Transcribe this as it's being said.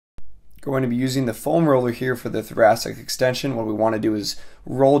Going to be using the foam roller here for the thoracic extension. What we want to do is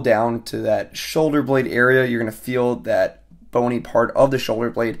roll down to that shoulder blade area. You're going to feel that bony part of the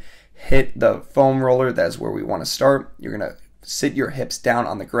shoulder blade hit the foam roller. That's where we want to start. You're going to sit your hips down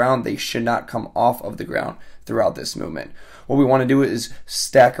on the ground. They should not come off of the ground throughout this movement. What we want to do is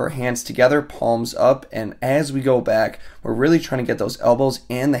stack our hands together, palms up, and as we go back, we're really trying to get those elbows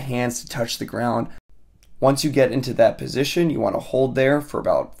and the hands to touch the ground. Once you get into that position, you want to hold there for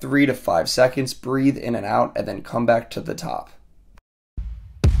about 3 to 5 seconds, breathe in and out, and then come back to the top.